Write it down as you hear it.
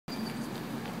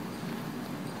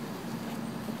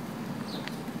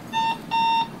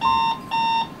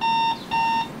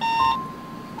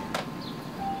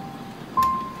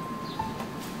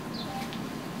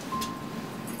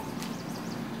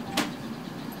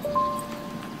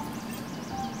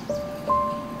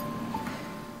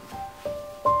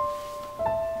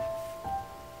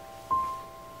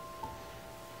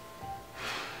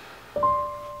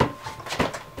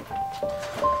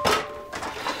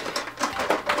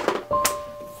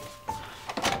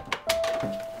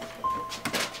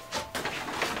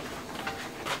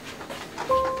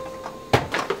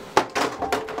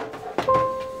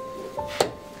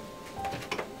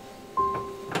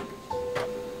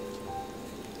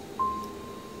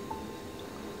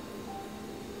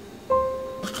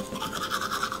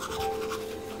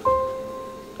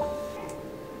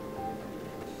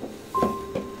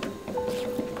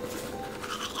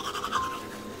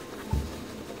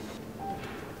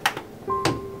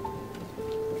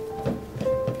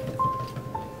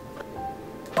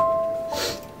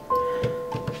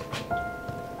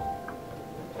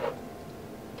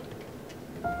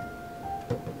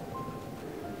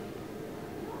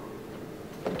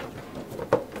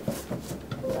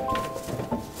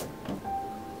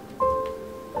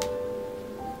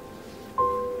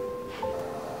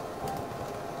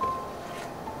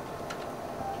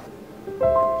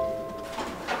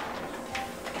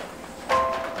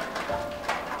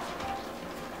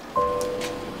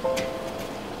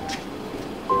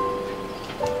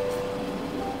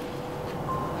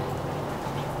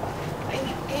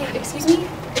Excuse me?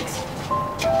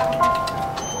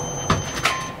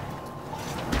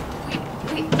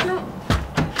 Wait, no.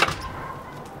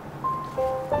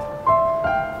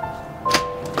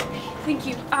 Thank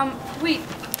you. Wait.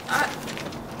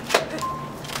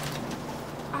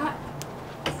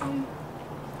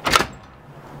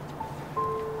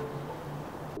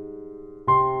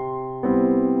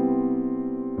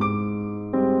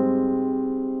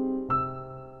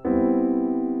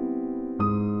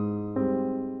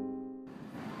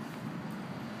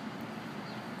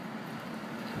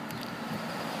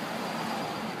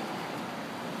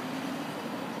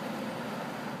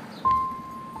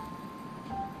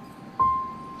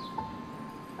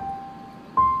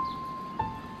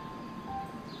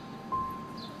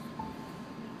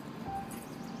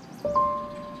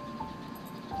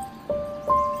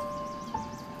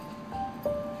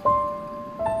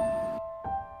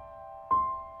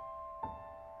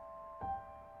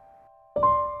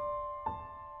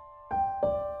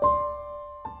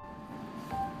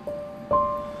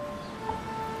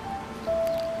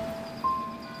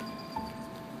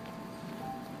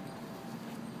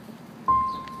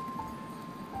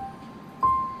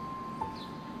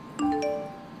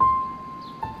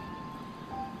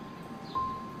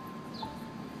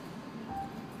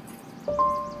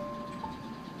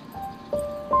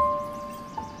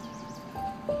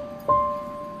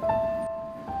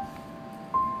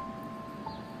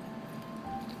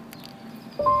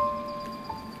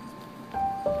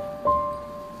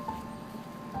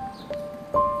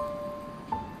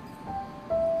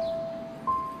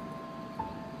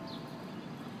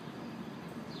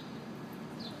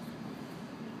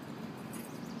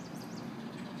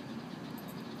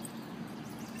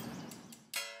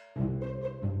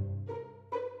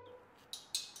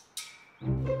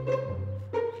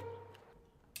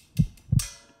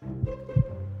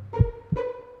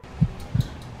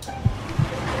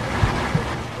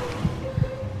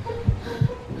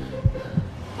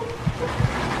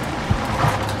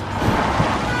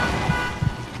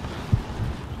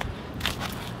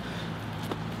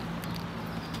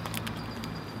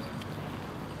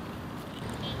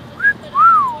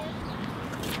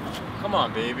 Come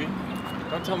on, baby.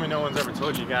 Don't tell me no one's ever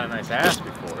told you got a nice ass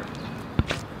before.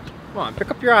 Come on,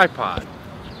 pick up your iPod.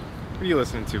 What are you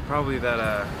listening to? Probably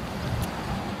that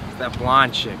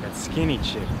blonde chick, that skinny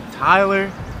chick. Tyler?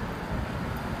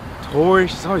 Tori?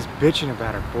 She's always bitching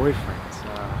about her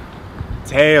boyfriends.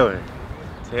 Taylor.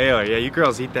 Yeah, you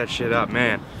girls eat that shit up,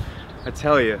 man. I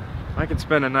tell you, I could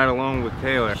spend a night alone with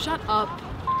Taylor. Shut up.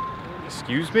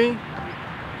 Excuse me?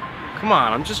 Come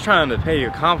on, I'm just trying to pay you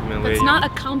a compliment, lady. That's not a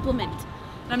compliment.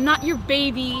 And I'm not your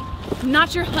baby, I'm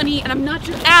not your honey, and I'm not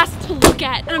your ass to look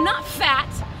at. And I'm not fat,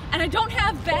 and I don't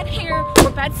have bad hair,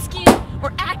 or bad skin,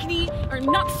 or acne, or I'm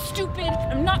not stupid,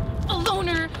 and I'm not a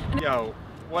loner. And Yo,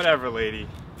 whatever, lady.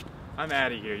 I'm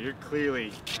out of here. You're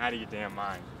clearly out of your damn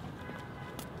mind.